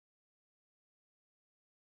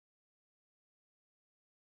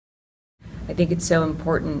I think it's so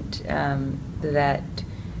important that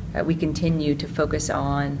we continue to focus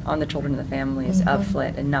on the children and the families of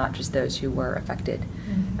Flint, and not just those who were affected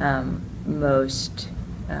most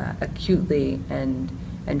acutely and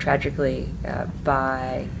tragically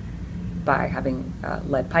by having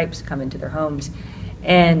lead pipes come into their homes.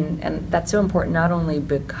 And that's so important, not only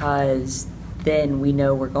because then we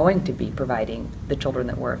know we're going to be providing the children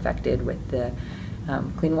that were affected with the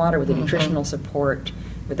clean water, with the nutritional support,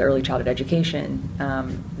 with the early childhood education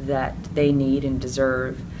that they need and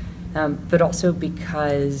deserve, but also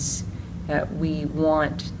because we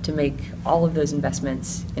want to make all of those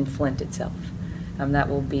investments in Flint itself. That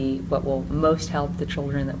will be what will most help the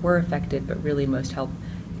children that were affected, but really most help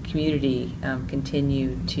the community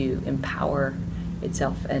continue to empower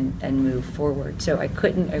itself and move forward. So I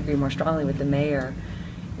couldn't agree more strongly with the mayor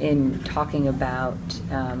in talking about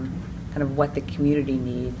kind of what the community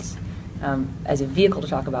needs as a vehicle to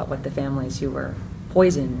talk about what the families who were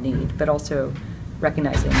poisoned need, but also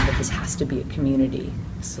recognizing that this has to be a community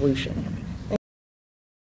solution.